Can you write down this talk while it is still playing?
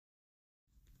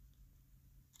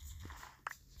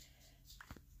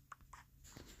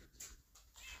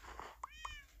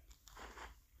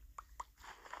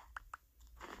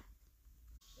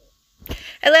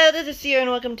Hello, this is Sierra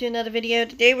and welcome to another video.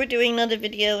 Today we're doing another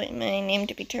video in my name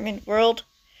to be determined world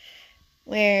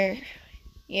where,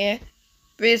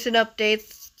 recent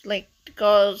updates like the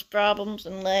cause problems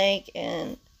and lag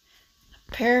and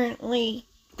apparently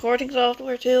recording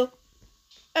software too.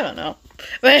 I don't know.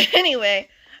 But anyway,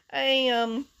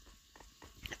 I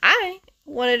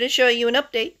wanted to show you an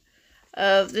update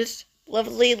of this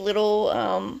lovely little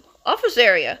office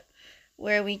area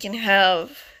where we can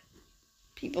have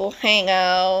people hang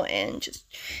out and just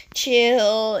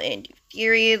chill and do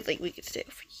theories. Like, we could sit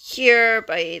over here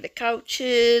by the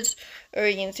couches, or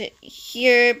you can sit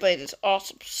here by this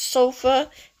awesome sofa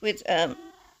with a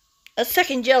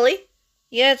second jelly.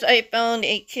 Yes, I found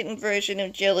a kitten version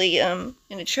of Jelly in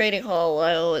a trading hall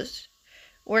while I was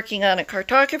working on a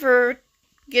cartographer.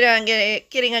 Getting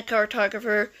a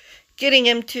cartographer, getting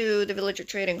him to the villager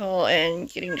trading hall, and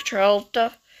getting the trial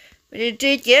stuff. But it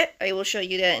did get, I will show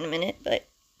you that in a minute, but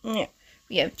yeah,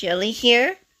 we have Jelly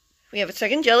here. We have a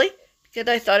second Jelly,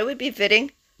 because I thought it would be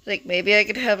fitting. Like, maybe I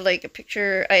could have, like, a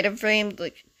picture item frame,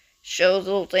 like, shows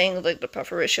little things, like the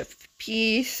pufferish of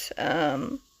peace,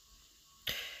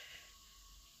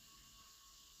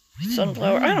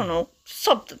 sunflower, I don't know,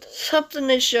 something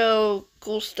to show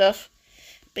cool stuff.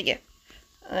 But yeah,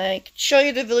 I could show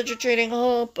you the villager trading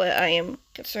hall, but I am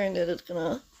concerned that it's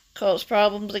gonna cause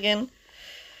problems again.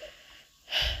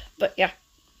 But yeah,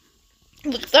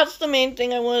 look, that's the main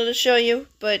thing I wanted to show you.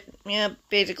 But yeah,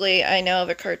 basically I now have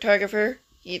a cartographer.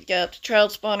 He's got the trial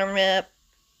spawner map,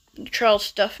 the trial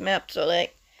stuff map, so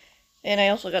like, and I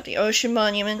also got the ocean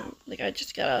monument. Like, I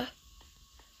just gotta,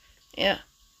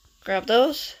 grab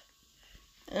those,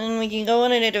 and we can go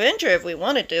on an adventure if we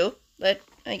wanted to. But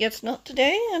I guess not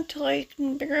today, until I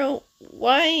can figure out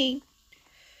why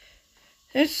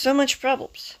there's so much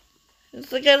problems.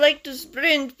 It's like, I like to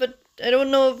sprint, but I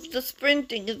don't know if the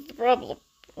sprinting is the problem,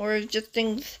 or just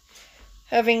things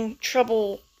having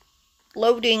trouble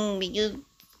loading because,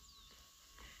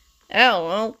 I don't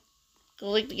know,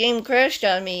 like the game crashed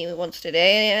on me once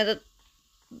today and I hadn't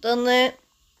done that.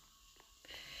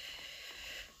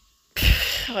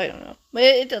 I don't know, but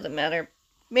it doesn't matter.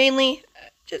 Mainly,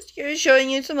 just here showing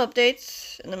you some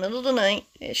updates in the middle of the night,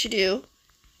 as you do.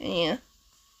 And yeah,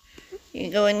 you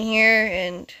can go in here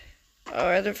and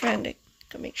our other friend,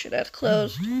 make sure that's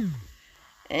closed.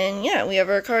 And yeah, we have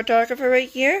our cartographer right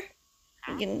here.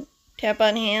 We can tap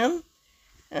on him,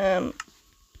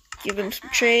 give him some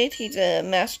trades. He's a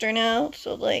master now,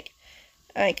 so like,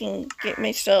 I can get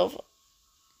myself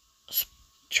a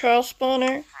trial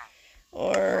spawner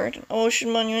or an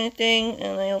ocean monument thing.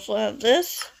 And I also have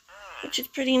this, which is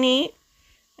pretty neat.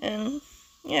 And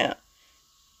yeah,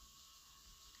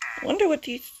 I wonder what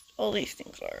all these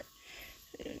things are.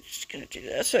 I'm just gonna do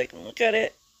that so I can look at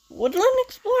it. Woodland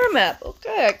Explorer map.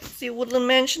 Okay, I can see Woodland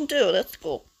Mansion too. That's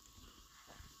cool.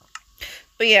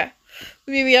 But yeah,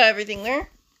 we got everything there.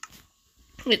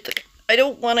 It's like, I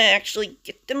don't want to actually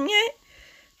get them yet,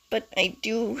 but I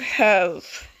do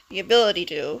have the ability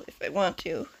to, if I want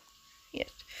to. Yes,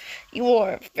 you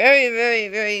are very, very,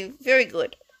 very, very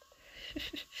good.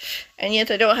 And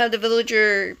yes, I don't have the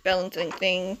villager balancing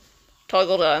thing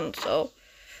toggled on, so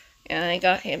yeah, I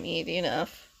got him easy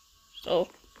enough. So,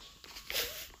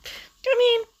 I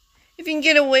mean, if you can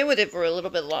get away with it for a little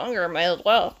bit longer, might as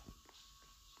well.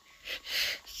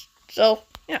 So,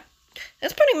 yeah,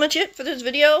 that's pretty much it for this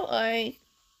video. I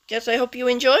guess I hope you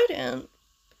enjoyed, and,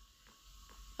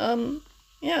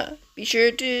 yeah, be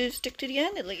sure to stick to the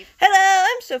end. Hello,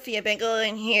 I'm Sophia Bengal,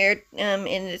 and here, in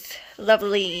this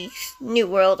lovely new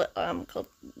world, called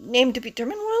Name to be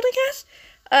Determined World, I guess.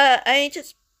 I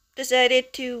just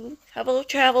decided to have a little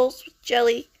travels with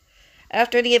Jelly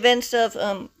after the events of,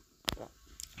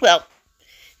 well,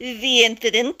 the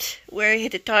incident where he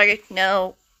hit a target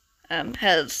now,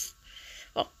 has,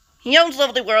 well, he owns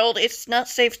Lovely World. It's not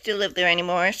safe to live there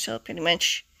anymore, so pretty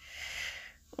much,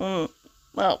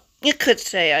 well, you could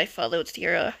say I followed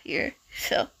Sierra here,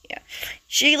 so, yeah.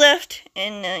 She left,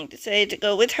 and I decided to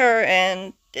go with her,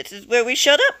 and this is where we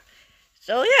showed up.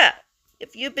 So, yeah,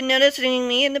 if you've been noticing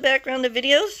me in the background of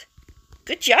videos,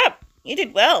 good job, you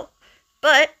did well.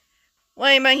 But,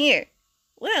 why am I here?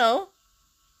 Well,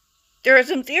 there are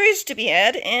some theories to be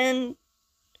had, and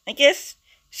I guess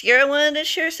Sierra wanted to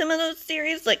share some of those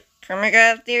theories, like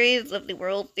Hermitcraft theories, Lovely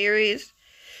World theories,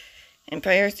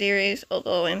 Empire theories,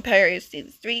 although Empire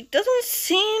Season 3 doesn't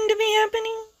seem to be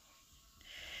happening.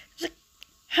 It's like,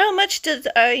 how much does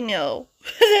I know?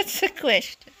 That's the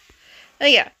question. Oh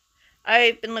yeah,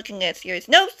 I've been looking at Sierra's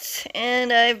notes,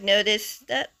 and I've noticed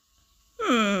that,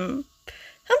 something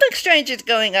strange is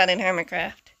going on in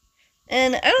Hermitcraft.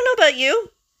 And I don't know about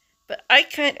you, but I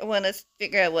kind of want to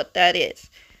figure out what that is.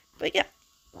 But yeah,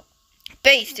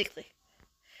 basically,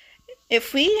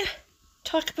 if we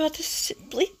talk about this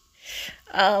simply,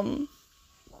 well,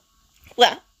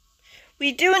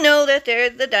 we do know that they're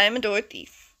the Diamond Ore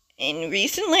Thief. And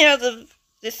recently, as of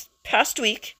this past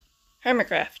week,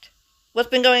 Hermitcraft, what's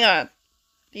been going on?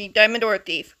 The Diamond Ore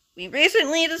Thief. We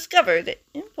recently discovered that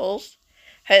Impulse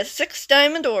has 6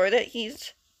 diamond ore that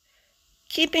he's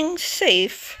keeping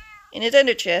safe in his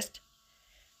ender chest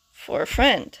for a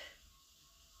friend.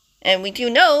 And we do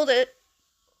know that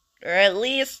there are at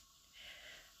least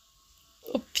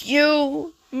a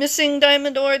few missing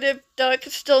diamond ore that Doc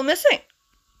is still missing.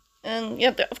 And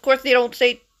yeah, of course they don't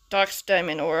say Doc's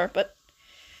diamond ore, but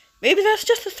maybe that's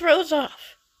just to throw us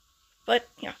off. But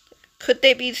yeah, could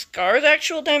they be Scar's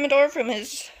actual diamond ore from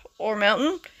his ore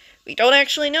mountain? We don't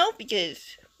actually know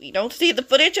because we don't see the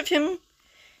footage of him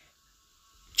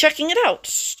checking it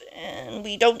out, and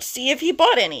we don't see if he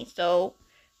bought any. So,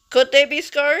 could they be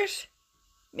Scar's?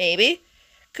 Maybe.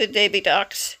 Could they be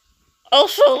Doc's?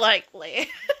 Also likely.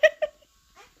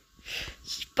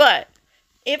 But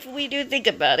if we do think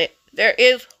about it, there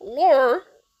is lore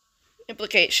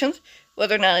implications,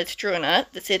 whether or not it's true or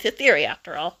not. This is a theory,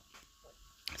 after all,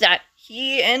 that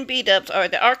he and B-Dubs are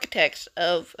the architects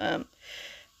of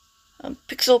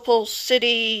Pixel Pulse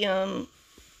City,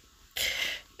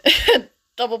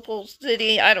 Double Pulse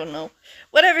City, I don't know.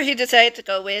 Whatever he decided to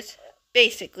go with,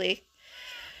 basically.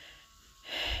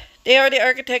 They are the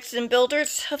architects and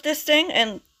builders of this thing,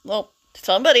 and, well,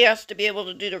 somebody has to be able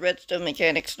to do the redstone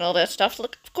mechanics and all that stuff.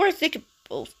 Look, of course they could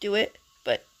both do it,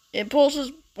 but Impulse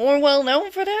is more well known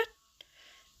for that.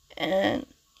 And,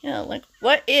 yeah, like,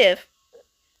 what if,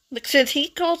 like, since he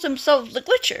calls himself the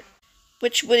Glitcher,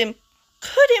 which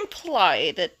could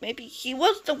imply that maybe he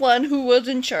was the one who was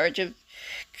in charge of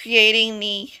creating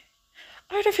the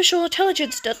artificial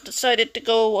intelligence that decided to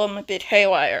go a bit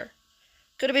haywire.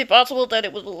 Could it be possible that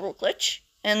it was a little glitch,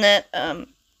 and that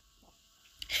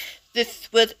this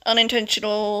was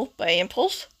unintentional by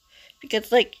Impulse?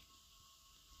 Because, like,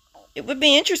 it would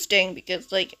be interesting,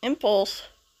 because, like, Impulse,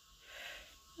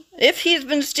 if he's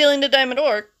been stealing the diamond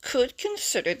ore, could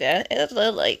consider that as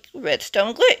a, like,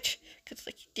 redstone glitch. Because,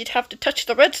 like, you'd have to touch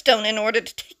the redstone in order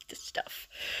to take this stuff.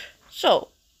 So,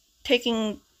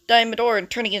 taking diamond ore and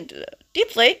turning it into a deep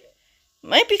plate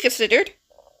might be considered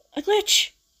a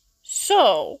glitch.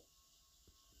 So,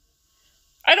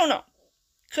 I don't know.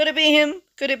 Could it be him?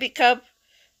 Could it be Cub?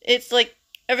 It's like,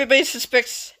 everybody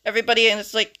suspects everybody, and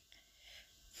it's like,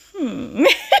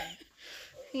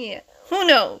 yeah, who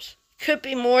knows? Could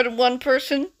be more than one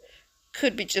person.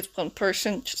 Could be just one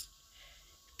person, just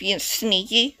being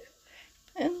sneaky.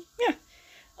 And, yeah,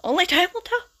 only time will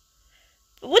tell.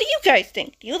 But what do you guys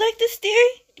think? Do you like this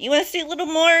theory? Do you want to see a little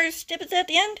more snippets at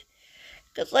the end?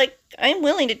 Because, like, I'm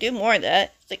willing to do more of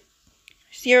that. It's like,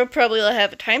 Zero probably will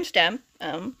have a timestamp,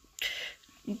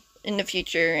 in the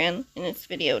future and in this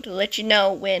video to let you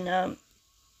know when,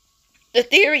 the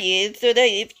theory is, so that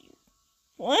if you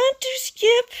want to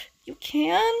skip, you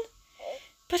can.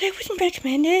 But I wouldn't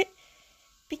recommend it,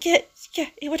 because, yeah,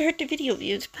 it would hurt the video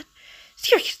views. But,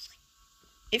 seriously,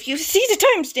 if you see the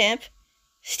timestamp,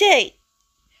 stay.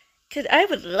 Because I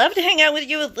would love to hang out with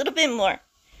you a little bit more.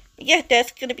 But yeah,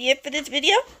 that's going to be it for this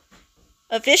video.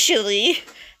 Officially.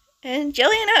 And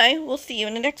Jelly and I will see you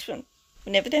in the next one.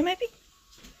 Whenever that might be.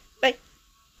 Bye.